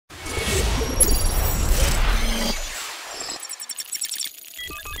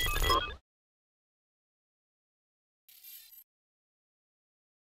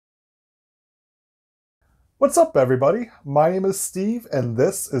What's up, everybody? My name is Steve, and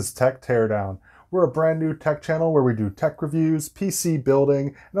this is Tech Teardown. We're a brand new tech channel where we do tech reviews, PC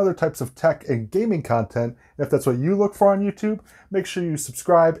building, and other types of tech and gaming content. And if that's what you look for on YouTube, make sure you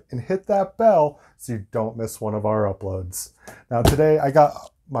subscribe and hit that bell so you don't miss one of our uploads. Now today I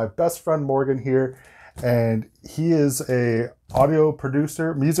got my best friend Morgan here, and he is a audio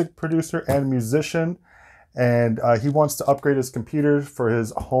producer, music producer, and musician. And he wants to upgrade his computer for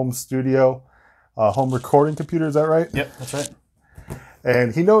his home studio. Home recording computer, is that right? Yep, that's right.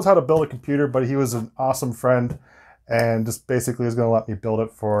 And he knows how to build a computer, but he was an awesome friend and just basically is going to let me build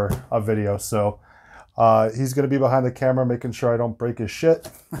it for a video. So he's going to be behind the camera making sure I don't break his shit.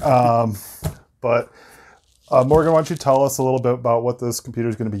 Morgan, why don't you tell us a little bit about what this computer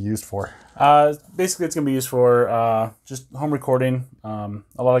is going to be used for? Basically, it's going to be used for just home recording, a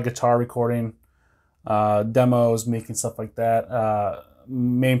lot of guitar recording, demos, making stuff like that.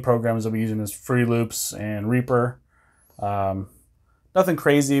 Main programs that we're using is Free Loops and Reaper. Nothing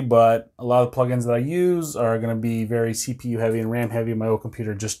crazy, but a lot of the plugins that I use are going to be very CPU heavy and RAM heavy. My old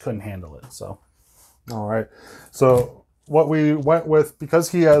computer just couldn't handle it. So, all right. So what we went with, because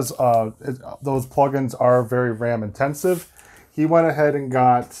he has those plugins are very RAM intensive, he went ahead and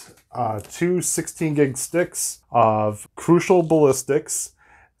got two 16 gig sticks of Crucial Ballistics.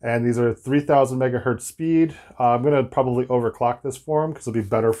 And these are 3000 megahertz speed. I'm going to probably overclock this for him because it'll be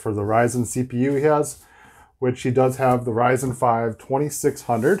better for the Ryzen CPU he has, which he does have the Ryzen 5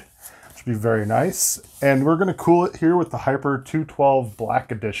 2600, which would be very nice. And we're going to cool it here with the Hyper 212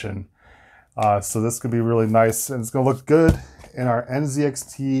 Black Edition. So this could be really nice, and it's going to look good in our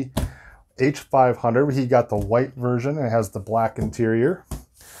NZXT H500. He got the white version, and it has the black interior.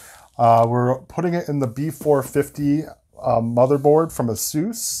 We're putting it in the B450 motherboard from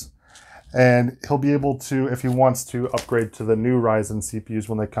ASUS, and he'll be able to, if he wants to, upgrade to the new Ryzen CPUs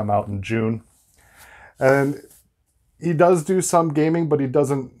when they come out in June. And he does do some gaming, but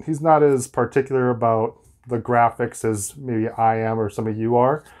he's not as particular about the graphics as maybe I am or some of you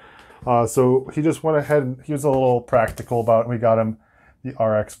are. So he just went ahead and he was a little practical about it. We got him the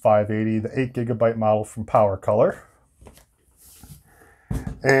RX 580, the 8GB model from PowerColor.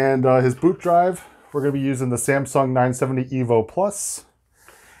 And his boot drive, we're going to be using the Samsung 970 EVO Plus.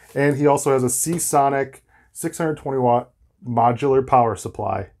 And he also has a Seasonic 620 watt modular power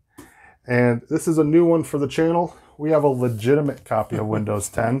supply. And this is a new one for the channel. We have a legitimate copy of Windows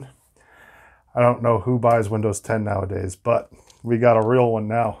 10. I don't know who buys Windows 10 nowadays, but we got a real one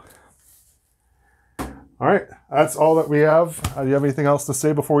now. All right, that's all that we have. Do you have anything else to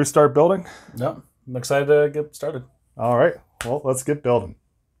say before we start building? No, I'm excited to get started. All right, well, let's get building.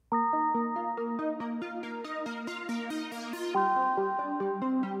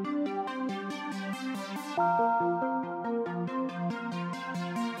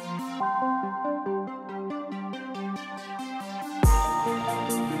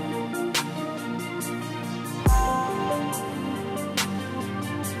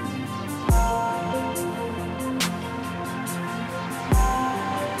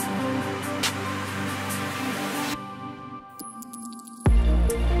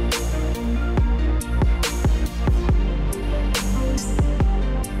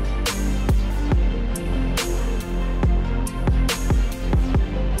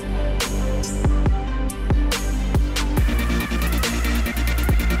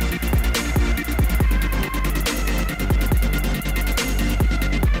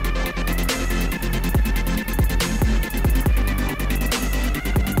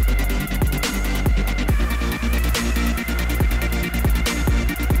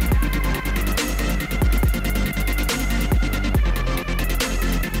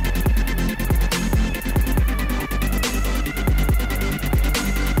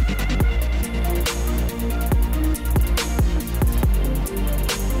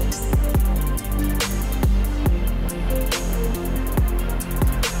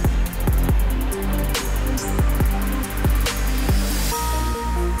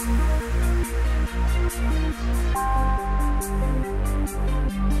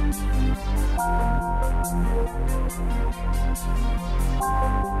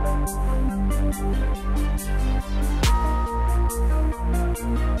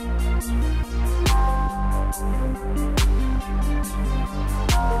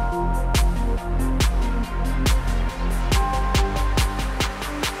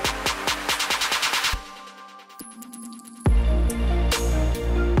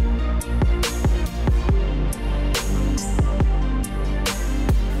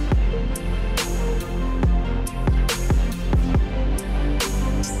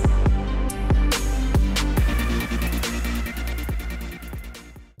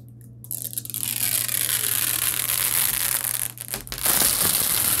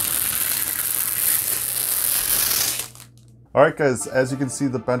 All right, guys, as you can see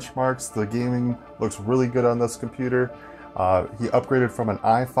the benchmarks, the gaming looks really good on this computer. He upgraded from an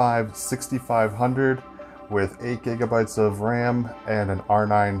i5 6500 with 8 gigabytes of RAM and an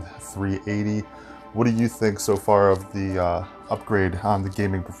R9 380. What do you think so far of the upgrade on the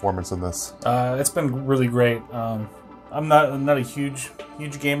gaming performance in this? It's been really great. I'm not a huge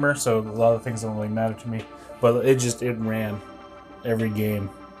gamer, so a lot of things don't really matter to me. But it ran every game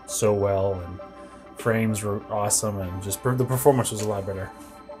so well, and frames were awesome, and just the performance was a lot better.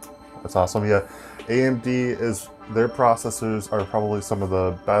 That's awesome. Yeah, their processors are probably some of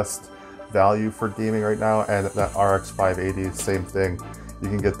the best value for gaming right now, and that RX 580, same thing. You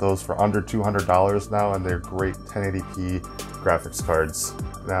can get those for under $200 now, and they're great 1080p graphics cards.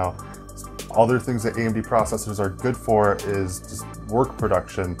 Now, other things that AMD processors are good for is just work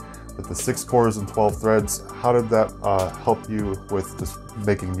production. With the 6 cores and 12 threads, how did that help you with just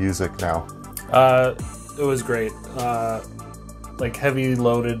making music now? It was great. Like heavy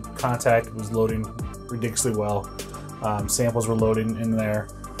loaded contact was loading ridiculously well. Samples were loading in there.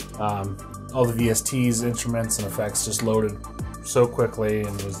 All the VSTs, instruments, and effects just loaded so quickly,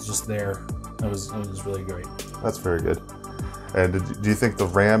 and it was just there. It was really great. That's very good. And do you think the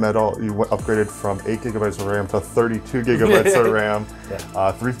RAM at all, you upgraded from 8 gigabytes of RAM to 32 gigabytes of RAM,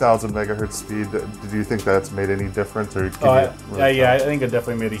 yeah. 3000 megahertz speed. Do you think that's made any difference? Or yeah, I think it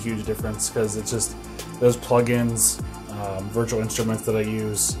definitely made a huge difference, because it's just those plugins, virtual instruments that I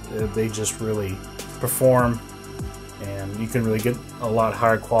use, they just really perform, and you can really get a lot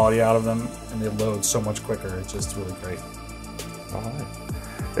higher quality out of them, and they load so much quicker. It's just really great. All right.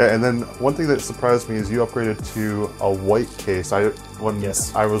 Yeah, and then one thing that surprised me is you upgraded to a white case. When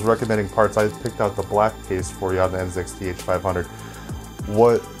I was recommending parts, I picked out the black case for you on the NZXT H500.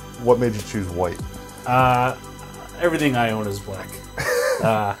 What made you choose white? Everything I own is black.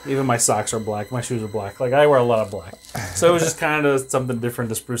 Even my socks are black. My shoes are black. Like, I wear a lot of black. So it was just kind of something different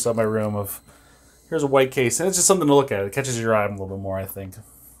to spruce up my room. Of here's a white case, and it's just something to look at. It catches your eye a little bit more, I think.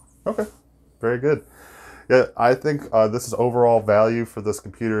 Okay, very good. Yeah, I think this is overall value for this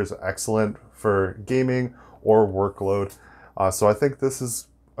computer is excellent for gaming or workload. So I think this is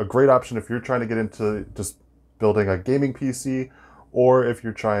a great option if you're trying to get into just building a gaming PC, or if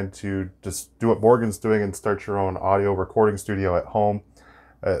you're trying to just do what Morgan's doing and start your own audio recording studio at home.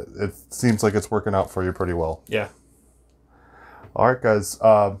 It seems like it's working out for you pretty well. Yeah. All right, guys.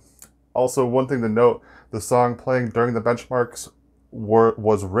 Also, one thing to note, the song playing during the benchmarks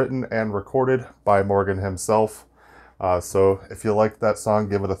was written and recorded by Morgan himself. So if you like that song,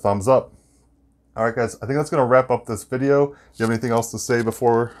 give it a thumbs up. All right, guys, I think that's going to wrap up this video. Do you have anything else to say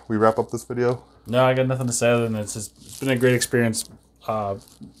before we wrap up this video? No, I got nothing to say other than it's been a great experience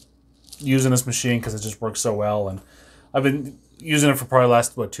using this machine, because it just works so well. And I've been using it for probably the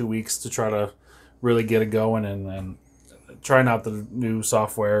last, 2 weeks to try to really get it going and trying out the new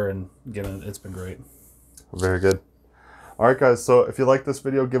software and getting it. It's been great. Very good. All right, guys, so if you like this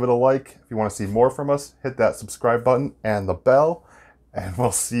video, give it a like. If you want to see more from us, hit that subscribe button and the bell, and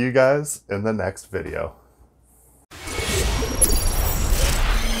we'll see you guys in the next video.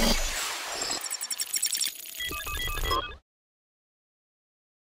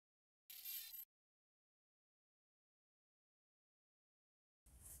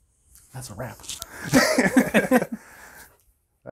 That's a wrap.